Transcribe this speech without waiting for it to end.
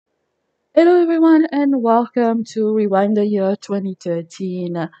Hello, everyone, and welcome to Rewind the Year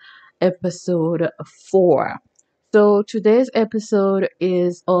 2013, episode 4. So, today's episode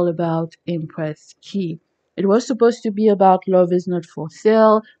is all about Empress Key. It was supposed to be about Love is Not for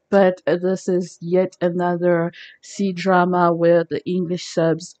Sale, but this is yet another C drama where the English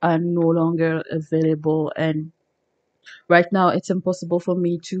subs are no longer available, and right now, it's impossible for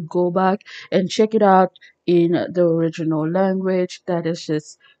me to go back and check it out in the original language. That is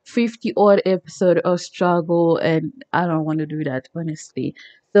just 50 odd episode of struggle, and I don't want to do that, honestly.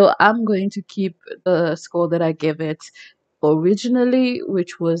 So I'm going to keep the score that I gave it originally,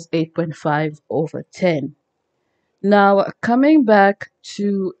 which was 8.5 over 10. Now, coming back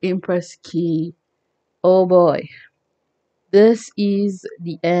to Empress Key, oh boy, this is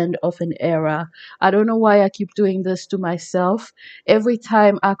the end of an era. I don't know why I keep doing this to myself. Every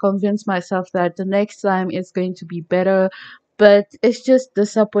time I convince myself that the next time it's going to be better, but it's just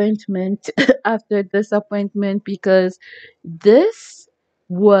disappointment after disappointment because this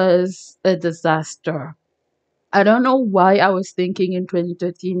was a disaster. I don't know why I was thinking in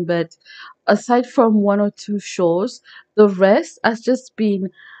 2013, but aside from one or two shows, the rest has just been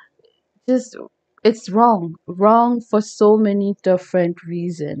just it's wrong for so many different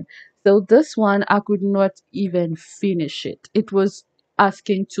reasons. So this one I could not even finish it. It was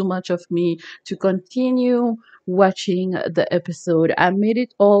asking too much of me to continue watching the episode. I made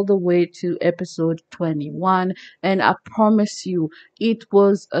it all the way to episode 21, and I promise you it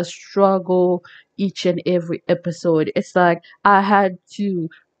was a struggle each and every episode. It's like I had to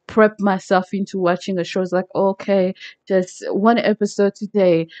prep myself into watching a show. It's like, okay, just one episode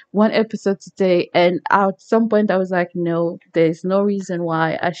today, and at some point I was like, no, there's no reason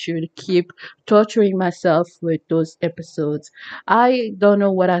why I should keep torturing myself with those episodes. I don't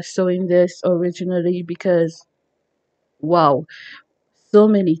know what I saw in this originally because wow, so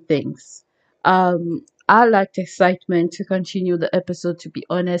many things. I lacked excitement to continue the episode, to be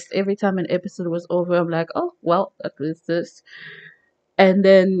honest. Every time an episode was over, I'm like, oh well, that was this, and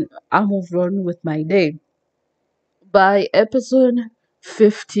then I move on with my day. By episode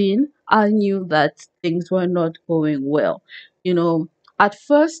 15, I knew that things were not going well. You know, at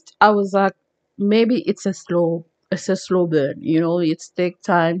first I was like, maybe it's a slow burn. It takes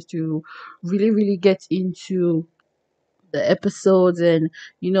time to really get into the episodes, and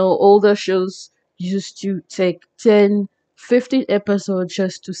older shows used to take 10, 15 episodes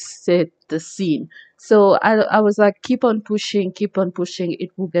just to set the scene. So I was like, keep on pushing,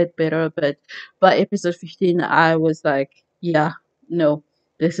 it will get better. But by episode 15 I was like, yeah, no,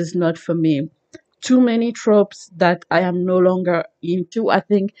 this is not for me. Too many tropes that I am no longer into. I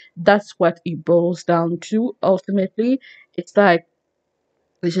think that's what it boils down to ultimately. It's like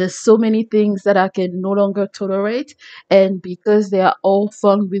there's just so many things that I can no longer tolerate. And because they are all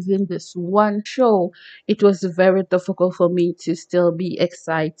found within this one show, it was very difficult for me to still be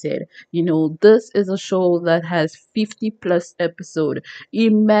excited. This is a show that has 50 plus episode.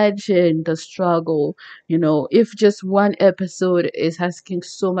 Imagine the struggle, if just one episode is asking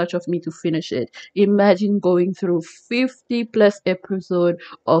so much of me to finish it. Imagine going through 50 plus episode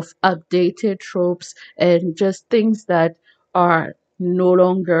of updated tropes and just things that are no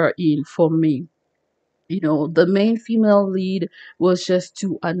longer in for me. The main female lead was just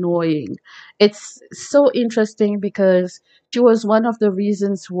too annoying. It's so interesting because she was one of the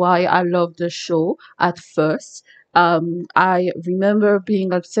reasons why I loved the show at first. I remember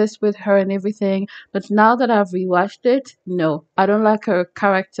being obsessed with her and everything, but now that I've rewatched it, no, I don't like her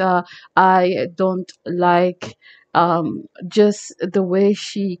character. I don't like just the way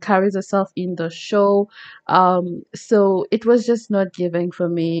she carries herself in the show. So it was just not giving for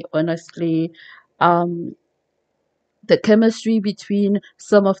me, honestly. Um, the chemistry between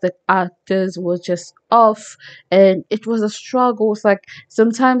some of the actors was just off, and it was a struggle. It's like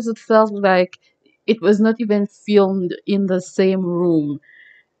sometimes it felt like it was not even filmed in the same room,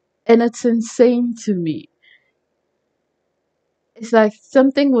 and it's insane to me. It's like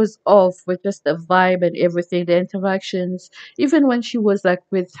something was off with just the vibe and everything, the interactions. Even when she was like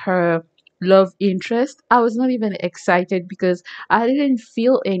with her love interest, I was not even excited because I didn't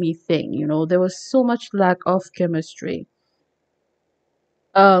feel anything. There was so much lack of chemistry.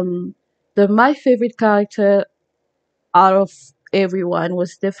 um the my favorite character out of everyone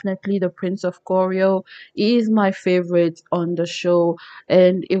was definitely the Prince of Koryo. He is my favorite on the show,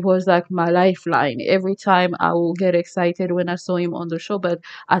 and it was like my lifeline. Every time I will get excited when I saw him on the show, but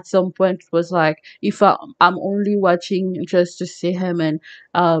at some point it was like, if I'm only watching just to see him, and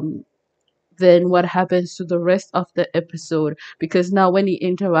um then what happens to the rest of the episode, because now when he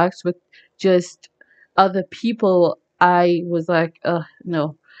interacts with just other people, I was like,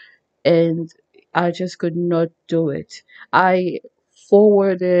 no, and I just could not do it. I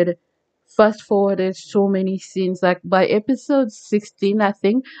forwarded, fast forwarded so many scenes. Like by episode 16, I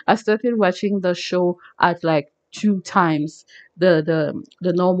think I started watching the show at like two times the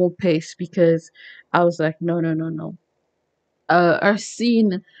normal pace because I was like, no, no, no, no, our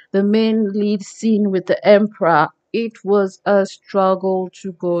scene, the main lead scene with the emperor, it was a struggle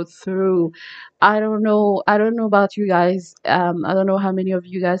to go through. I don't know about you guys. I don't know how many of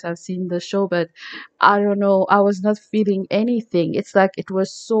you guys have seen the show, but I don't know. I was not feeling anything. It's like it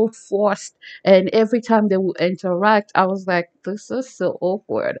was so forced, and every time they would interact, I was like, this is so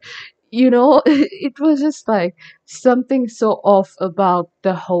awkward. It was just like something so off about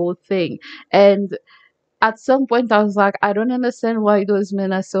the whole thing. And at some point I was like, I don't understand why those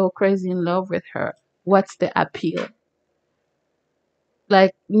men are so crazy in love with her. What's the appeal?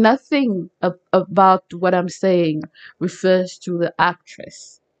 Like nothing about what I'm saying refers to the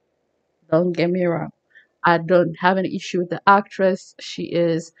actress. Don't get me wrong. I don't have an issue with the actress. She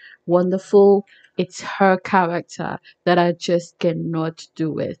is wonderful. It's her character that I just cannot do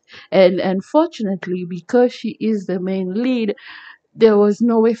with. And unfortunately, because she is the main lead, there was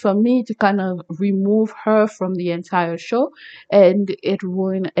no way for me to kind of remove her from the entire show, and it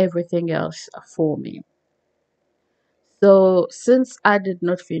ruined everything else for me. So since I did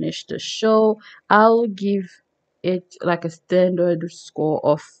not finish the show, I'll give it like a standard score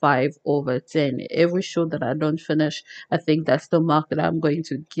of 5 over 10. Every show that I don't finish, I think that's the mark that I'm going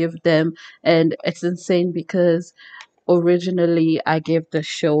to give them. And it's insane because originally I gave the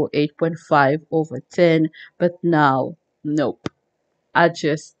show 8.5 over 10, but now, nope. I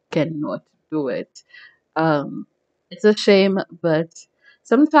just cannot do it. It's a shame, but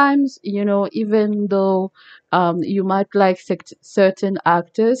sometimes, even though you might like certain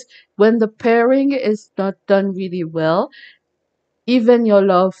actors, when the pairing is not done really well, even your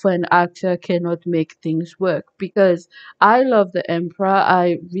love for an actor cannot make things work. Because I love the Emperor,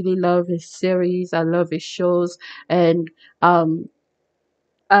 I really love his series, I love his shows, and um,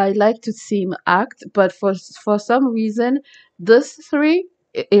 I like to see him act, but for some reason, this three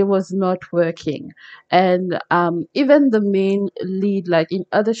it was not working, and even the main lead, like in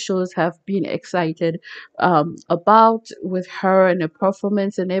other shows, have been excited about with her and her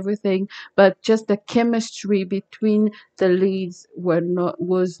performance and everything, but just the chemistry between the leads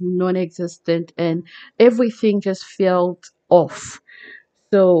was non-existent, and everything just felt off.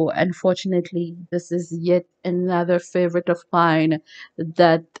 So, unfortunately, this is yet another favorite of mine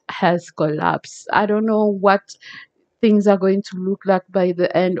that has collapsed. I don't know what things are going to look like by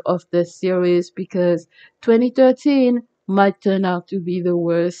the end of the series because 2013 might turn out to be the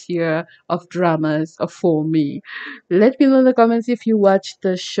worst year of dramas for me. Let me know in the comments if you watched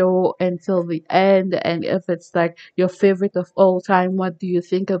the show until the end and if it's like your favorite of all time. What do you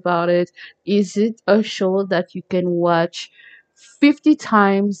think about it? Is it a show that you can watch 50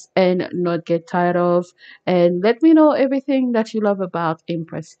 times and not get tired of? And let me know everything that you love about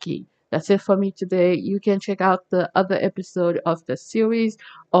Empress Key. That's it for me today. You can check out the other episode of the series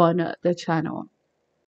on the channel.